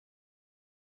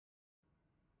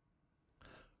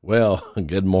Well,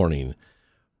 good morning.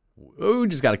 We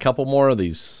just got a couple more of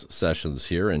these sessions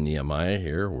here in Nehemiah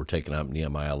here. We're taking up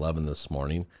Nehemiah 11 this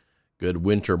morning. Good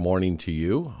winter morning to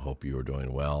you. Hope you are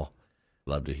doing well.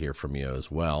 Love to hear from you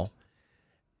as well.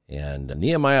 And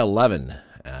Nehemiah 11,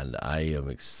 and I am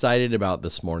excited about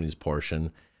this morning's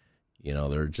portion. You know,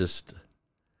 there are just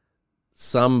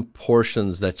some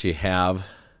portions that you have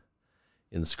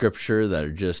in Scripture that are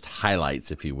just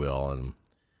highlights, if you will, and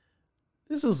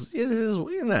This is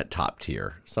in that top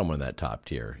tier, somewhere in that top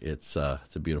tier. It's a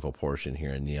beautiful portion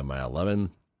here in Nehemiah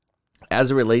 11.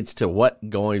 As it relates to what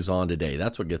goes on today,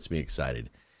 that's what gets me excited,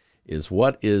 is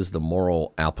what is the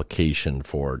moral application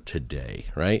for today,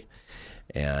 right?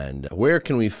 And where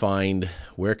can we find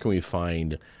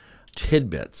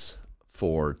tidbits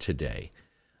for today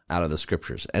out of the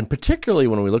Scriptures? And particularly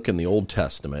when we look in the Old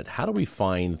Testament, how do we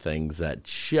find things that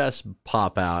just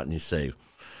pop out and you say,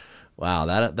 wow,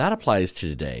 that applies to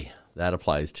today. That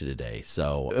applies to today.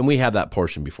 So, and we have that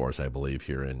portion before us, I believe,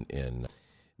 here in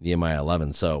Nehemiah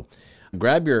 11. So,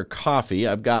 grab your coffee.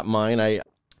 I've got mine. I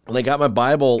got my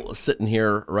Bible sitting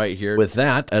here, right here. With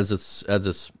that, as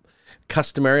it's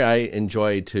customary,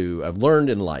 I've learned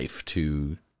in life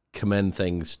to commend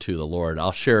things to the Lord.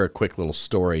 I'll share a quick little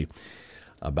story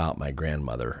about my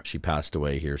grandmother. She passed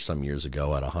away here some years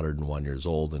ago at 101 years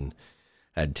old, and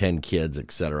had 10 kids,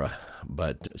 etc.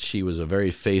 But she was a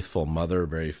very faithful mother,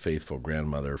 very faithful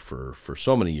grandmother for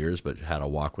so many years, but had a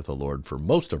walk with the Lord for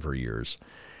most of her years.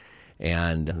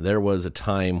 And there was a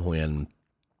time when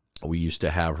we used to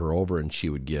have her over, and she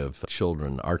would give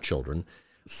our children,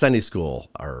 Sunday school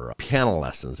or piano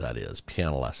lessons,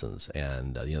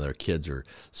 And, their kids are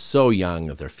so young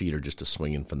that their feet are just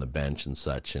swinging from the bench and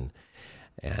such.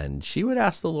 And she would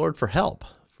ask the Lord for help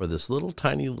for this little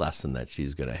tiny lesson that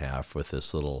she's going to have with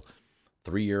this little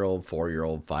 3-year-old,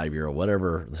 4-year-old, 5-year-old,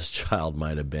 whatever this child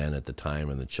might have been at the time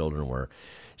and the children were.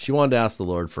 She wanted to ask the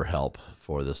Lord for help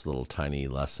for this little tiny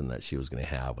lesson that she was going to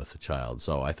have with the child.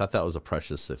 So I thought that was a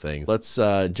precious thing. Let's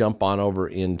jump on over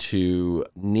into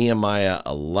Nehemiah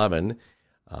 11.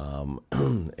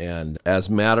 And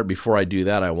before I do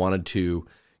that, I wanted to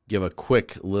give a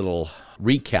quick little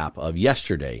recap of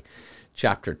yesterday,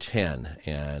 chapter 10.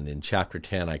 And in chapter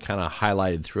 10, I kind of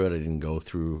highlighted through it. I didn't go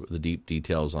through the deep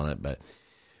details on it, but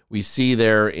we see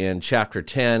there in chapter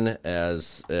 10,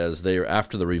 as they were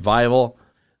after the revival,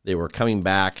 they were coming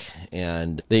back,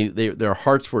 and their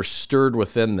hearts were stirred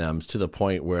within them to the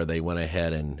point where they went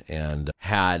ahead and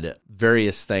had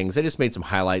various things. They just made some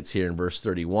highlights here in verse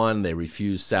 31. They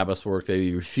refused Sabbath work.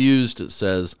 They refused, it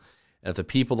says, if the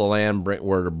people of the land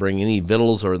were to bring any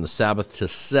victuals or in the Sabbath to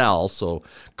sell, so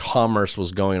commerce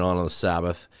was going on the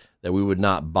Sabbath, that we would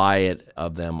not buy it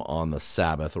of them on the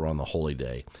Sabbath or on the holy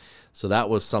day. So that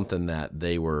was something that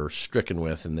they were stricken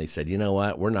with, and they said, you know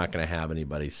what, we're not going to have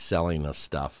anybody selling us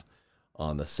stuff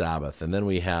on the Sabbath. And then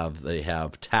they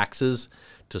have taxes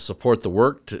to support the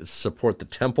work, to support the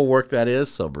temple work, that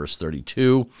is. So verse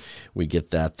 32, we get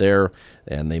that there.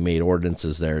 And they made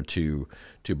ordinances there to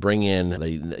bring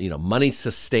in, money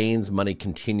sustains, money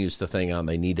continues the thing on.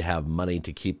 They need to have money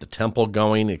to keep the temple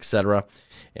going, etc.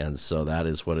 And so that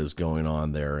is what is going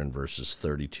on there in verses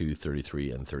 32,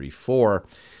 33, and 34.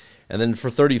 And then for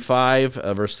 35,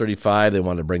 verse 35, they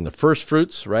wanted to bring the first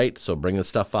fruits, right? So bring the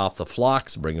stuff off the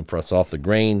flocks, bring them off the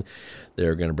grain.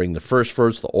 They're going to bring the first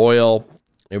fruits, the oil,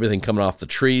 everything coming off the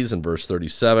trees. In verse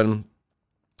 37,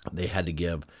 they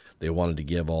wanted to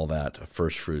give all that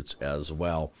first fruits as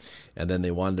well. And then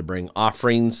they wanted to bring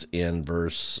offerings in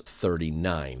verse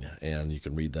 39. And you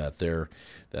can read that there,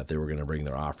 that they were going to bring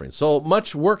their offerings. So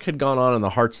much work had gone on in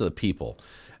the hearts of the people.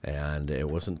 And it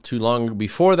wasn't too long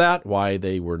before that why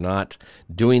they were not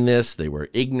doing this. They were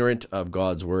ignorant of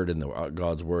God's word, and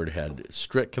God's word had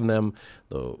stricken them.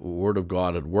 The word of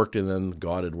God had worked in them.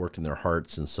 God had worked in their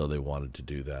hearts, and so they wanted to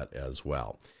do that as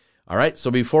well. All right,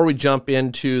 so before we jump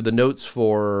into the notes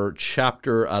for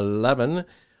chapter 11,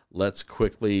 let's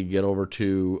quickly get over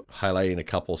to highlighting a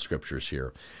couple scriptures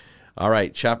here. All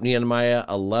right, chapter Nehemiah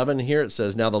 11 here, it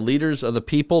says, now the leaders of the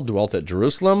people dwelt at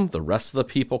Jerusalem. The rest of the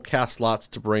people cast lots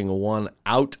to bring 1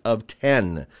 out of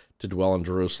 10 to dwell in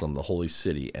Jerusalem, the holy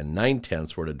city, and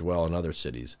 9/10 were to dwell in other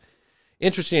cities.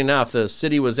 Interesting enough, the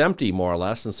city was empty, more or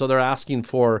less, and so they're asking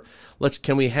for,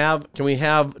 can we have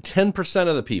 10%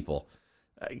 of the people?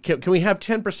 Can we have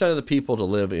 10% of the people to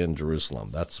live in Jerusalem?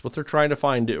 That's what they're trying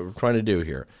to do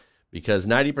here, because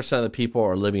 90% of the people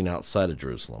are living outside of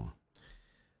Jerusalem.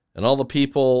 And all the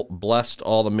people blessed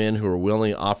all the men who were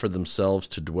willing, offered themselves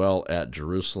to dwell at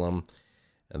Jerusalem.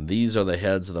 And these are the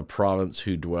heads of the province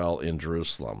who dwell in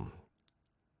Jerusalem.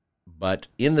 But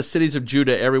in the cities of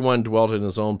Judah, everyone dwelt in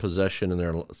his own possession in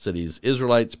their cities,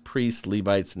 Israelites, priests,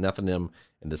 Levites, Nethinim,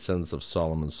 and descendants of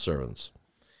Solomon's servants.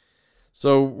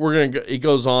 So it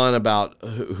goes on about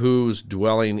who's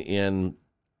dwelling in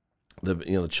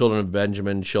the children of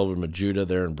Benjamin, children of Judah,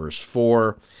 there in verse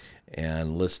 4,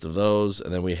 and list of those.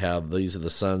 And then we have these are the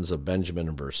sons of Benjamin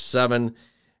in verse 7,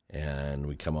 and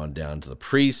we come on down to the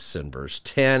priests in verse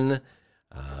 10,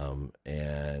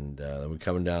 then we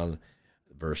come down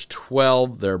verse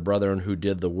 12. Their brethren who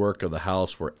did the work of the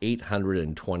house were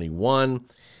 821,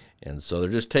 and so they're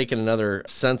just taking another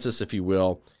census, if you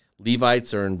will.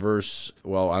 Levites are in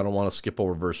I don't want to skip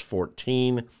over verse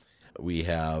 14. We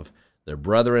have their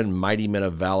brethren, mighty men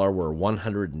of valor, were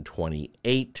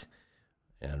 128.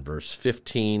 And verse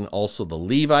 15, also the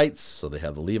Levites. So they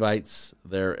have the Levites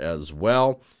there as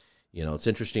well. It's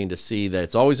interesting to see that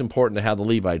it's always important to have the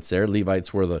Levites there.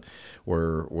 Levites were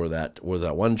that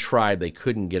one tribe. They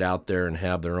couldn't get out there and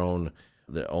have their own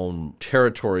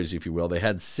territories, if you will. They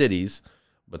had cities,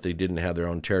 but they didn't have their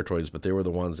own territories. But they were the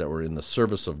ones that were in the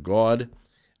service of God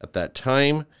at that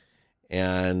time.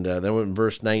 And then in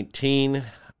verse 19,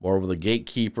 moreover, the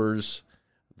gatekeepers,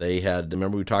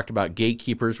 remember we talked about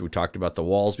gatekeepers. We talked about the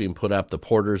walls being put up, the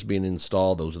porters being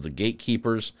installed. Those are the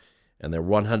gatekeepers. And there were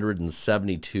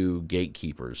 172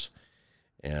 gatekeepers.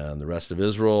 And the rest of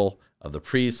Israel, of the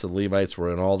priests and Levites,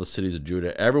 were in all the cities of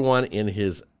Judah, everyone in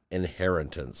his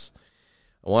inheritance.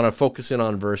 I want to focus in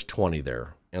on verse 20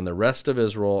 there. And the rest of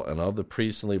Israel and of the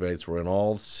priests and Levites were in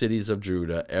all cities of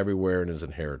Judah, everywhere in his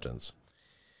inheritance.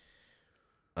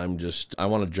 I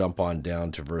want to jump on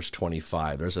down to verse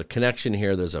 25. There's a connection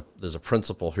here. There's a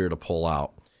principle here to pull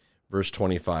out. Verse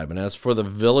 25, and as for the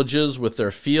villages with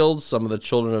their fields, some of the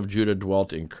children of Judah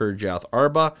dwelt in Kirjath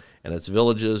Arba and its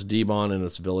villages, Dibon and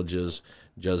its villages,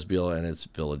 Jezreel and its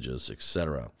villages,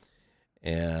 etc.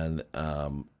 And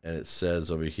it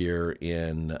says over here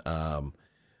in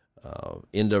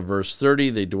into verse 30,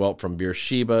 they dwelt from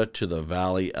Beersheba to the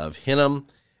valley of Hinnom,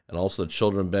 and also the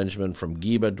children of Benjamin from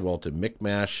Geba dwelt in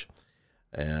Michmash,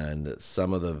 and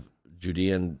some of the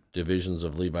Judean divisions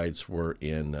of Levites were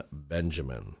in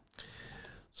Benjamin.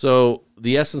 So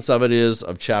the essence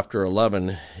of chapter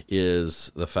 11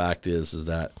 is the fact is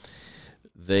that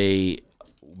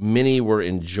many were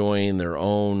enjoying their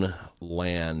own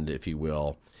land, if you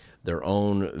will, their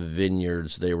own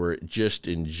vineyards. They were just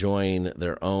enjoying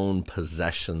their own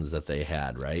possessions that they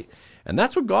had, right? And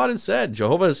that's what God has said.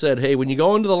 Jehovah has said, hey, when you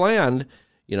go into the land,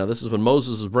 this is when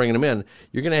Moses is bringing them in,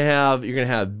 you're going to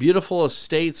have beautiful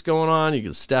estates going on. You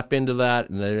can step into that.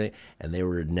 And they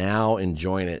were now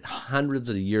enjoying it hundreds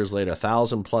of years later,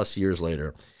 1,000+ years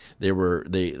later.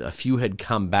 A few had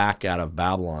come back out of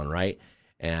Babylon, right?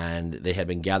 And they had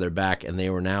been gathered back, and they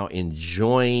were now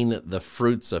enjoying the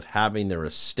fruits of having their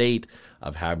estate,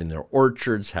 of having their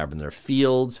orchards, having their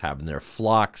fields, having their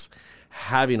flocks,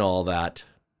 having all that.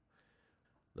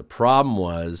 The problem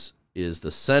is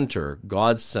the center,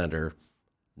 God's center,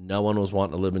 no one was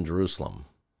wanting to live in Jerusalem.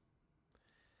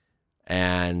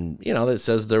 And, it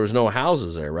says there was no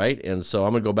houses there, right? And so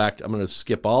I'm going to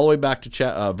skip all the way back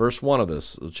to verse 1 of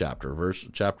this chapter,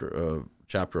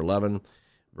 chapter 11,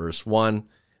 verse 1.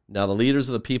 Now the leaders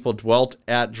of the people dwelt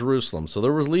at Jerusalem. So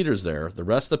there were leaders there. The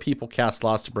rest of the people cast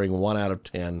lots to bring 1 out of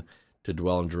 10 to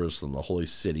dwell in Jerusalem, the holy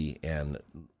city, and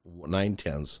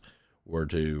 9/10 were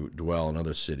to dwell in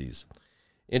other cities.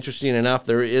 Interesting enough,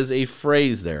 there is a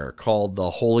phrase there called the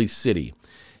holy city.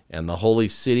 And the holy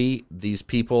city, these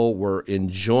people were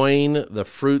enjoying the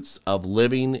fruits of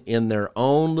living in their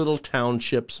own little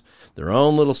townships, their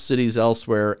own little cities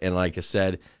elsewhere. And like I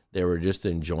said, they were just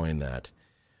enjoying that.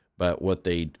 But what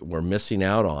they were missing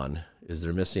out on is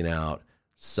they're missing out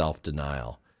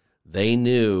self-denial. They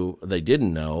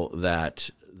didn't know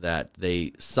that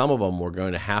some of them were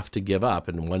going to have to give up,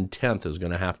 and 1/10 is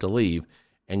going to have to leave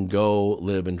and go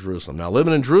live in Jerusalem. Now,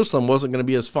 living in Jerusalem wasn't going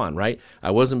to be as fun, right?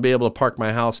 I wasn't be able to park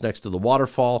my house next to the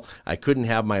waterfall. I couldn't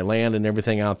have my land and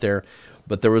everything out there.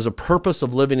 But there was a purpose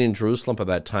of living in Jerusalem at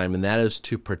that time, and that is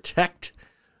to protect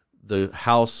the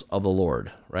house of the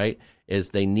Lord, right? Is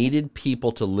they needed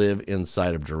people to live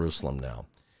inside of Jerusalem now.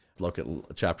 Look at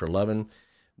chapter 11.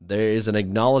 There is an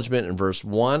acknowledgement in verse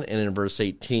 1 and in verse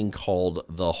 18 called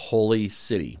the holy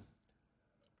city.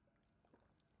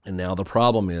 And now the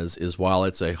problem is while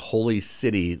it's a holy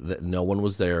city that no one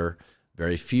was there,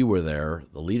 very few were there,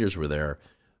 the leaders were there,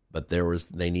 but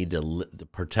they need to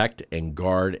protect and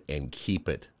guard and keep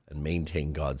it and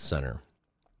maintain God's center.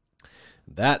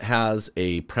 That has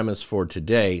a premise for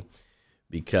today,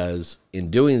 because in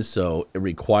doing so, it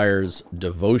requires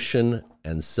devotion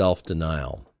and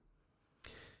self-denial.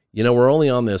 We're only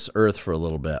on this earth for a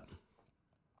little bit.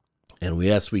 And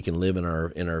yes, we can live in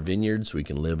our vineyards, we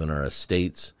can live in our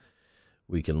estates,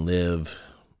 we can live,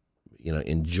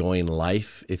 enjoying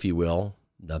life, if you will.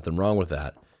 Nothing wrong with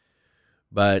that.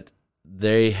 But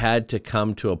they had to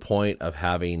come to a point of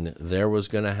there was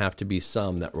going to have to be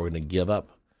some that were going to give up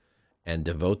and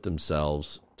devote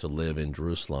themselves to live in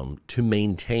Jerusalem to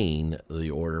maintain the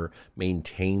order,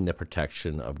 maintain the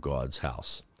protection of God's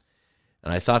house.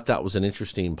 And I thought that was an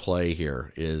interesting play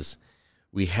here, is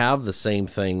we have the same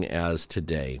thing as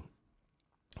today.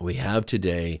 We have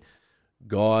today,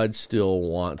 God still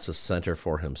wants a center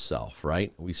for himself,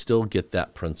 right? We still get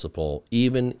that principle,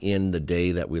 even in the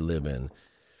day that we live in,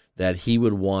 that he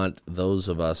would want those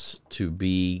of us to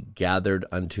be gathered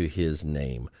unto his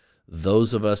name.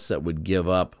 Those of us that would give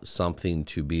up something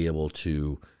to be able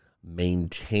to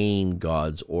maintain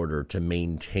God's order, to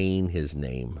maintain his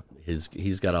name.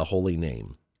 He's got a holy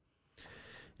name.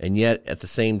 And yet, at the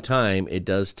same time, it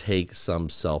does take some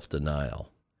self-denial.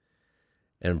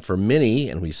 And for many,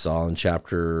 and we saw in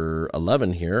chapter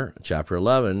 11 here,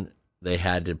 they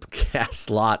had to cast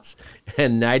lots,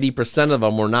 and 90% of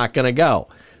them were not going to go.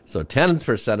 So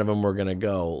 10% of them were going to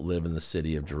go live in the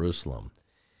city of Jerusalem.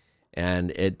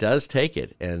 And it does take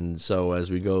it. And so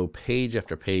as we go page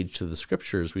after page to the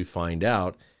scriptures, we find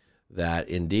out that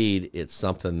indeed it's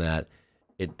something that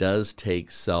it does take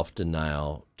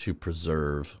self-denial to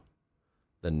preserve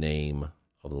the name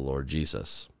of the Lord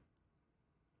Jesus.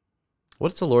 What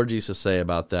does the Lord Jesus say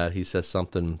about that? He says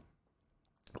something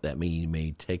that you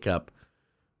may take up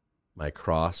my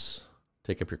cross,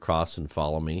 take up your cross and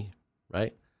follow me,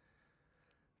 right?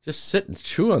 Just sit and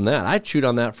chew on that. I chewed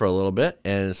on that for a little bit,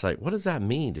 and it's like, what does that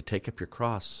mean, to take up your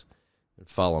cross and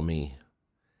follow me?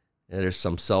 And there's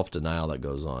some self-denial that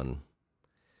goes on.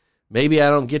 Maybe I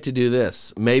don't get to do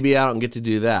this. Maybe I don't get to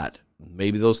do that.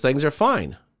 Maybe those things are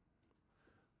fine.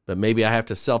 But maybe I have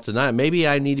to self-deny. Maybe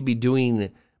I need to be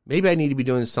doing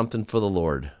something for the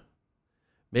Lord.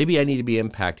 Maybe I need to be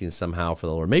impacting somehow for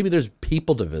the Lord. Maybe there's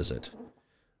people to visit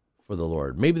for the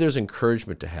Lord. Maybe there's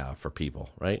encouragement to have for people,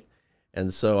 right?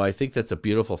 And so I think that's a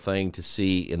beautiful thing to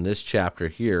see in this chapter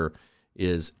here,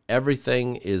 is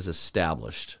everything is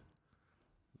established.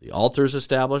 The altar is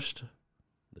established.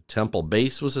 The temple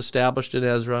base was established in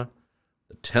Ezra.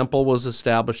 The temple was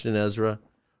established in Ezra.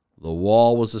 The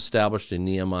wall was established in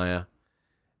Nehemiah.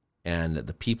 And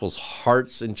the people's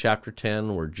hearts in chapter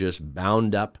 10 were just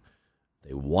bound up.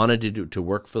 They wanted to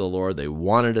work for the Lord. They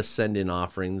wanted to send in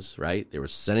offerings, right? They were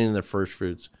sending in their first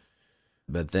fruits.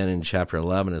 But then in chapter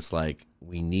 11, it's like,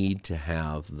 we need to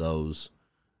have those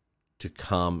to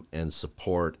come and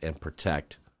support and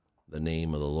protect the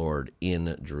name of the Lord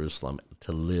in Jerusalem,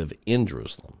 to live in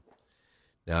Jerusalem.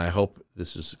 Now, I hope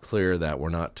this is clear that we're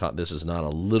not taught, this is not a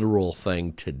literal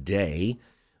thing today,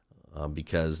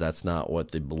 because that's not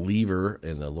what the believer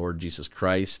in the Lord Jesus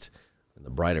Christ and the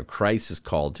bride of Christ is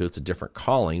called to. It's a different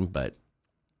calling, but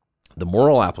the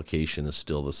moral application is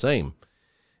still the same.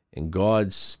 And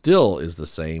God still is the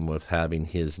same, with having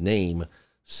his name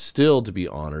still to be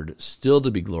honored, still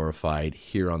to be glorified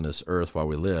here on this earth while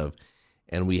we live.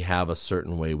 And we have a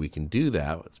certain way we can do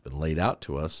that. It's been laid out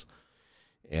to us.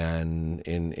 And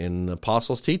in the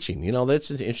apostles' teaching, that's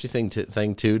an interesting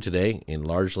thing too today, and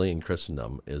largely in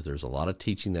Christendom, is there's a lot of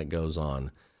teaching that goes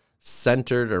on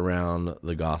centered around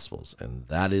the Gospels. And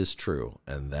that is true,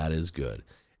 and that is good.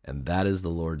 And that is the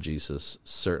Lord Jesus,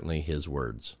 certainly his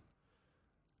words.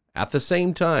 At the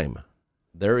same time,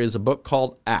 there is a book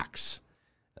called Acts,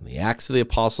 and the Acts of the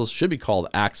Apostles should be called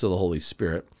Acts of the Holy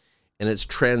Spirit, and it's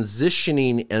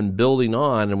transitioning and building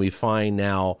on, and we find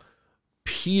now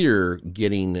Peter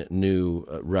getting new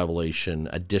revelation,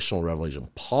 additional revelation.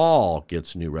 Paul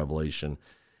gets new revelation.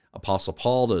 Apostle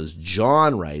Paul does.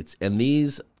 John writes, and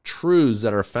these truths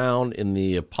that are found in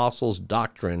the apostles'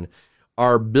 doctrine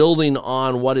are building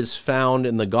on what is found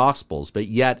in the Gospels, but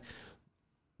yet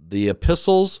the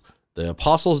epistles, the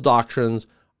apostles' doctrines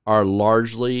are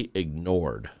largely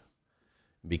ignored.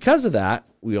 Because of that,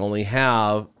 we only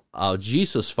have a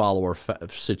Jesus follower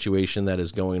situation that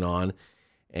is going on,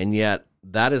 and yet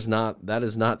that is not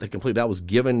the complete. That was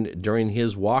given during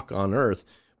his walk on earth,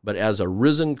 but as a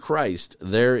risen Christ,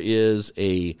 there is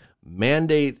a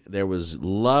mandate, there was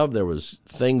love, there was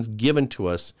things given to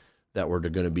us that were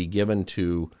going to be given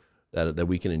to that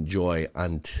we can enjoy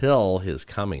until his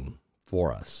coming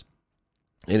for us.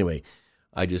 Anyway,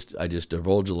 I just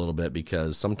divulge a little bit,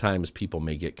 because sometimes people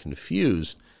may get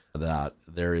confused that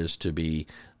there is to be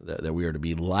that we are to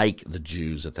be like the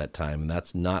Jews at that time, and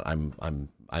that's not.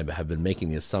 I have been making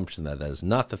the assumption that is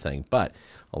not the thing, but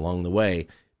along the way,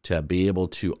 to be able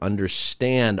to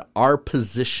understand our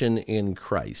position in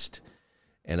Christ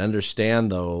and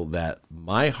understand, though, that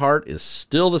my heart is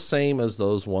still the same as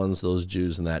those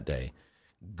Jews in that day.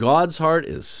 God's heart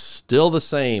is still the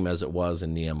same as it was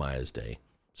in Nehemiah's day,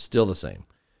 still the same.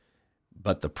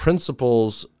 But the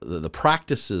principles, the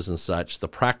practices and such, the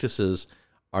practices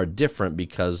are different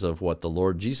because of what the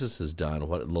Lord Jesus has done,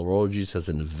 what the Lord Jesus has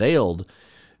unveiled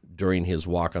during his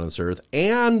walk on this earth,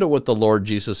 and what the Lord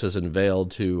Jesus has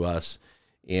unveiled to us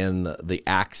in the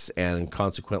Acts and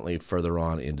consequently further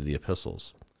on into the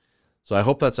epistles. So I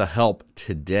hope that's a help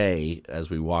today as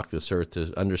we walk this earth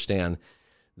to understand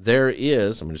there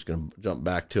is, I'm just going to jump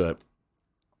back to it,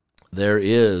 there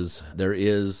is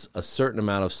a certain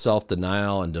amount of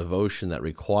self-denial and devotion that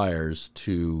requires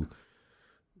to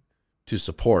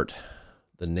support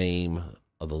the name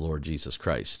of the Lord Jesus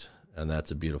Christ. And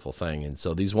that's a beautiful thing. And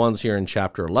so these ones here in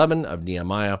chapter 11 of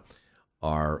Nehemiah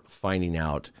are finding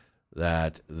out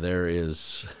that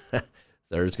there's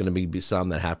going to be some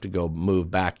that have to move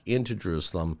back into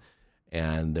Jerusalem,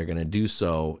 and they're going to do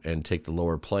so and take the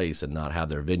lower place and not have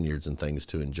their vineyards and things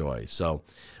to enjoy. So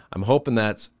I'm hoping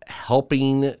that's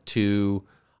helping to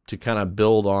kind of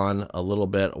build on a little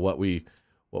bit what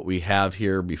we have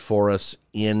here before us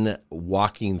in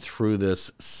walking through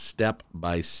this step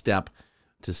by step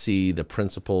to see the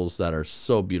principles that are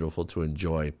so beautiful to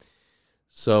enjoy.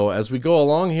 So as we go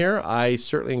along here, I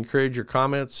certainly encourage your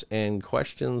comments and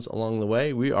questions along the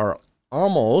way. We are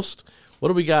almost, what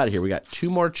do we got here? We got 2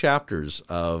 more chapters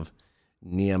of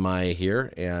Nehemiah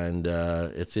here, and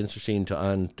it's interesting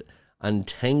to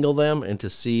untangle them and to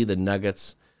see the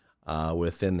nuggets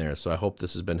within there. So I hope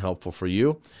this has been helpful for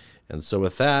you. And so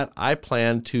with that, I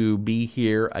plan to be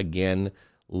here again,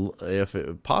 if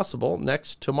possible,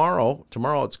 tomorrow.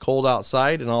 Tomorrow it's cold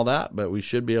outside and all that, but we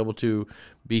should be able to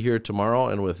be here tomorrow.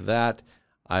 And with that,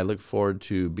 I look forward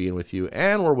to being with you,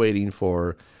 and we're waiting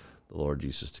for the Lord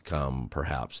Jesus to come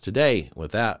perhaps today.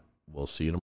 With that, we'll see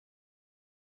you tomorrow.